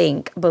ever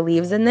think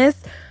believes in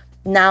this,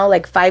 now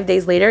like 5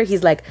 days later,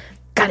 he's like,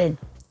 Karen,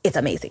 it's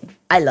amazing.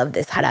 I love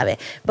this jarabe,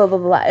 blah, blah,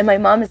 blah. And my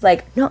mom is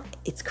like, no,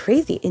 it's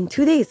crazy. In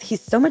 2 days,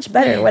 he's so much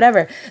better,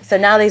 whatever. So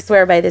now they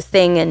swear by this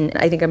thing, and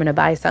I think I'm going to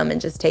buy some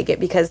and just take it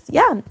because,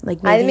 yeah.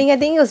 Like maybe. I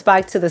think it goes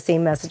back to the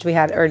same message we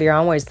had earlier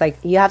on, where it's like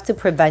you have to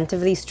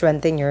preventively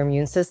strengthen your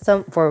immune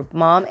system for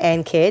mom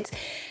and kids.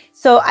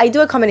 So I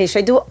do a combination.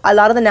 I do a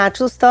lot of the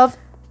natural stuff,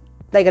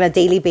 like on a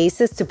daily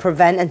basis, to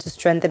prevent and to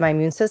strengthen my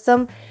immune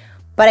system.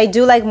 But I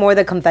do like more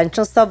the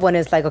conventional stuff when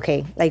it's like,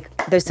 okay, like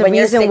there's a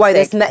reason why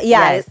there's,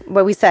 yes,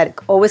 what we said,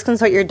 always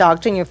consult your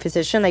doctor and your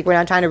physician. Like we're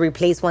not trying to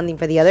replace one thing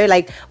for the other.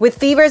 Like with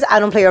fevers, I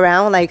don't play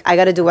around. Like I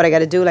got to do what I got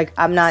to do. Like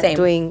I'm not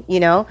doing, you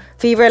know,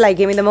 fever, like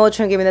give me the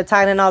Motrin, give me the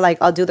Tylenol, like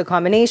I'll do the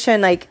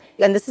combination. Like,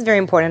 and this is very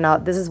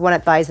important. This is one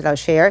advice that I'll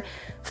share.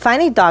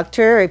 Find a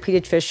doctor or a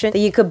pediatrician that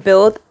you could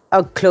build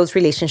a close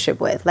relationship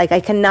with. Like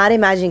I cannot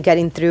imagine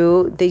getting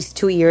through these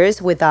 2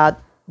 years without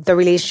the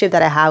relationship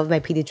that I have with my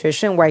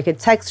pediatrician, where I could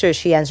text her,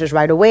 she answers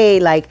right away.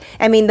 Like,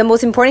 I mean, the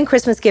most important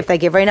Christmas gift I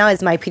give right now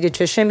is my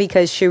pediatrician,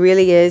 because she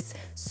really is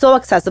so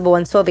accessible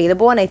and so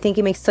available. And I think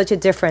it makes such a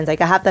difference.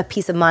 Like, I have that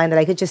peace of mind that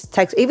I could just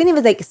text, even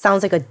if it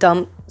sounds like a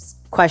dumb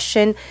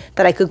question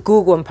that I could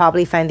Google and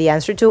probably find the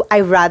answer to,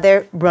 I'd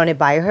rather run it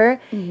by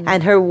her.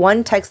 And her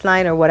one text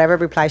line or whatever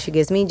reply she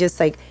gives me just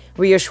like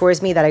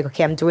reassures me that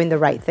okay, I'm doing the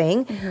right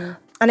thing.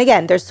 And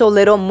again, there's so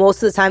little,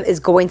 most of the time is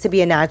going to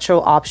be a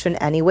natural option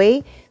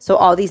anyway. So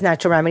all these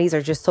natural remedies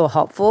are just so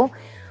helpful.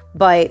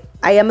 But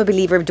I am a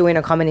believer of doing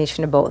a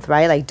combination of both,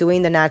 right? Like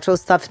doing the natural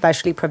stuff,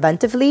 especially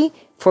preventively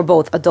for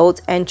both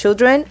adults and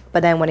children.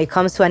 But then when it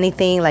comes to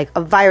anything like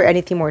a virus,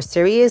 anything more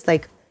serious,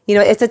 like, you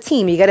know, it's a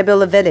team. You got to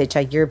build a village.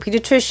 Like your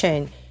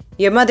pediatrician,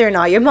 your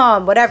mother-in-law, your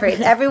mom, whatever.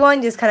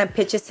 Everyone just kind of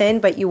pitches in,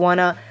 but you want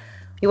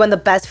the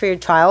best for your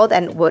child,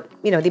 and what,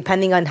 you know,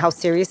 depending on how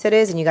serious it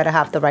is, and you got to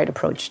have the right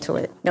approach to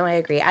it. No, I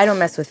agree. I don't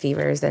mess with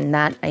fevers, and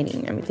that, I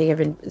think I've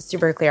been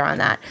super clear on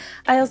that.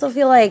 I also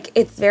feel like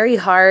it's very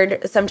hard.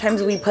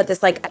 Sometimes we put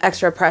this like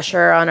extra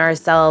pressure on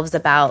ourselves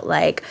about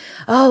like,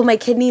 oh, my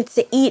kid needs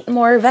to eat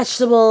more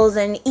vegetables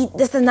and eat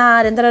this and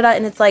that and da-da-da.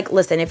 And it's like,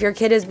 listen, if your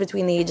kid is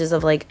between the ages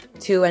of like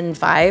 2 and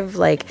 5,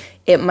 like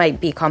it might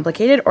be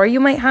complicated, or you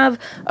might have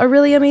a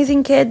really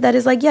amazing kid that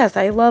is like, yes,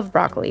 I love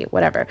broccoli,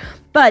 whatever.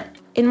 But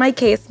in my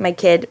case, my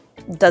kid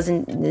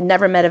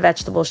never met a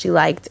vegetable she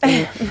liked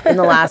in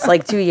the last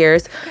like 2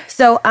 years.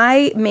 So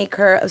I make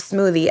her a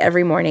smoothie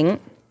every morning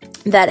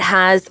that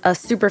has a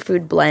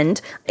superfood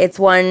blend. It's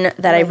one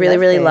that I really,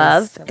 really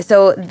love.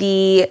 So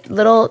the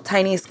little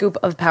tiny scoop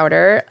of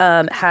powder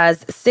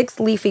has 6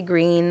 leafy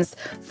greens,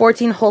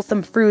 14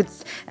 wholesome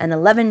fruits, and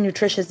 11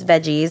 nutritious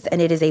veggies,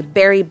 and it is a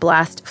berry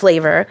blast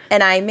flavor.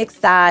 And I mix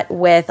that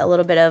with a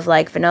little bit of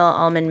like vanilla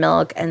almond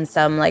milk and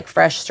some like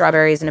fresh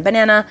strawberries and a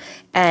banana.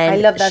 And I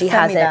love that. She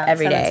has it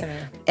every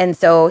day. And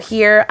so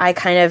here I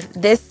kind of,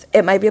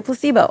 it might be a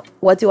placebo.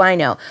 What do I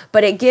know?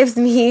 But it gives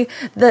me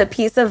the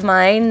peace of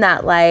mind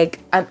that like,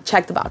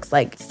 check the box,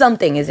 like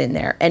something is in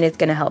there and it's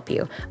going to help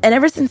you. And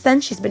ever since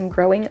then, she's been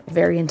growing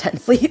very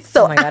intensely.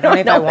 So oh my God, I don't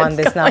know if I want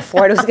this now.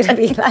 Ford was going to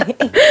be like,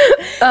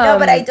 no,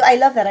 but I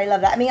love that. I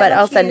love that. I mean, but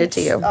I'll send it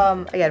to you.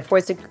 Again,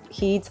 Ford,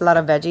 he eats a lot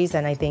of veggies,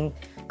 and I think,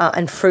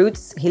 and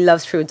fruits. He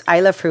loves fruits.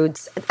 I love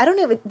fruits. I don't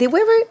know, did we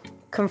ever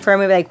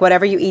confirm it, like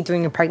whatever you eat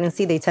during your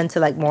pregnancy, they tend to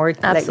like more,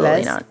 absolutely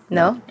like less? Not.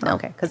 No? No.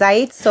 Okay. Because I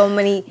ate so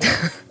many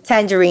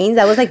tangerines.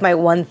 That was like my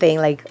one thing,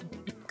 like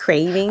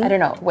craving. I don't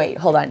know. Wait,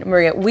 hold on.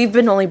 Maria, we've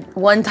been only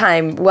one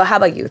time. Well, how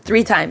about you?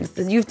 3 times.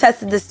 You've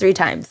tested this 3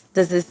 times.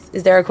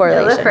 Is there a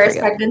correlation? No, the first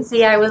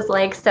pregnancy, I was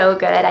like so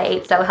good. I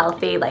ate so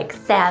healthy, like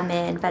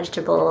salmon,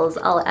 vegetables,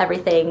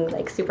 everything,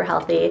 like super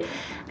healthy.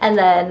 And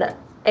then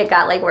it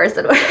got like worse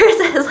and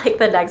worse as like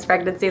the next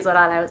pregnancies went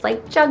on. I was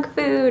like junk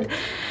food.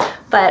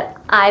 But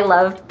I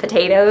love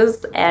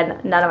potatoes,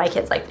 and none of my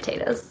kids like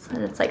potatoes.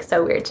 And it's like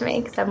so weird to me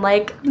because I'm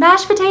like,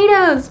 mashed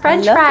potatoes,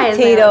 French fries.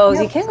 Potatoes.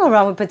 You can't go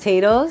wrong with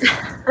potatoes.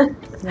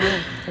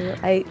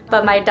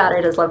 But my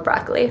daughter does love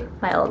broccoli,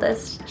 my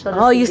oldest.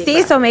 Oh, you see?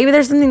 Broccoli. So maybe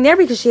there's something there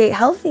because she ate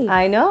healthy.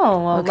 I know.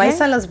 Well, okay. My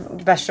son loves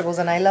vegetables,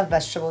 and I love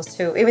vegetables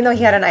too. Even though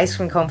he had an ice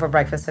cream cone for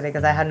breakfast today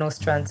because I had no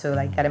strength to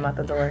like get him out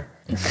the door.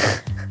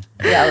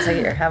 Yeah, I was like,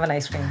 here, have an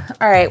ice cream.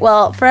 All right.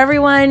 Well, for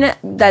everyone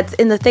that's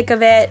in the thick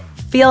of it,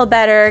 feel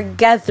better,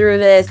 get through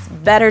this,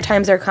 better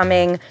times are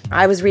coming.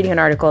 I was reading an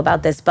article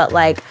about this, but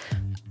like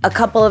a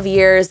couple of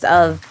years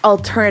of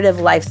alternative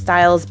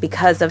lifestyles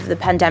because of the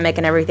pandemic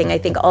and everything, I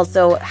think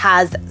also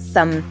has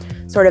some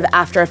sort of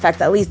after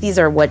effects. At least these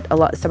are what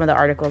some of the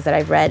articles that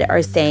I've read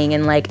are saying.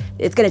 And like,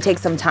 it's going to take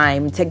some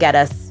time to get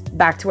us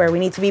back to where we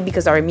need to be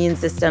because our immune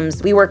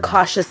systems, we were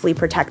cautiously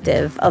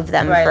protective of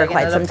them for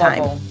quite some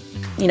time.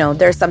 You know,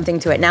 there's something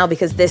to it now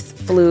because this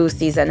flu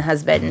season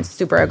has been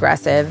super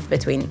aggressive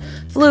between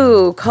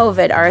flu,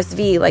 COVID,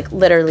 RSV, like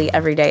literally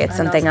every day it's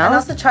something else. And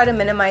also try to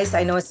minimize,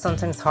 I know it's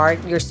sometimes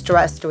hard, your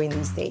stress during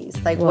these days.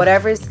 Like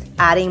whatever's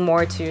adding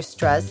more to your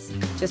stress,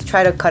 just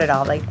try to cut it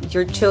off. Like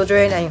your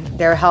children and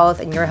their health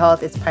and your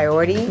health is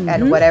priority. Mm-hmm.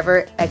 And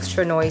whatever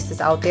extra noise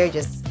is out there,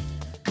 just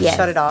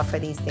shut it off for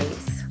these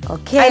days.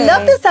 Okay. I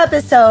love this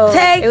episode.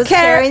 Take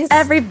care,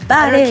 everybody.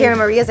 I don't know Karen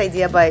Maria's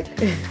idea, but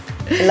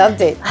I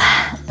loved it.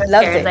 I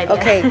loved it. Idea.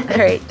 Okay. All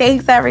right.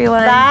 Thanks,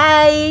 everyone.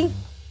 Bye.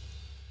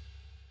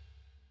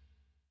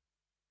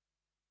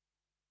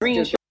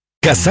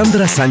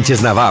 Cassandra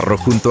Sánchez Navarro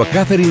junto a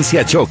Catherine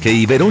Siachoque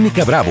y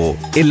Verónica Bravo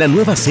en la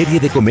nueva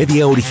serie de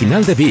comedia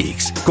original de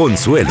ViX,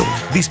 Consuelo,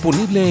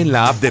 disponible en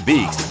la app de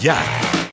ViX ya.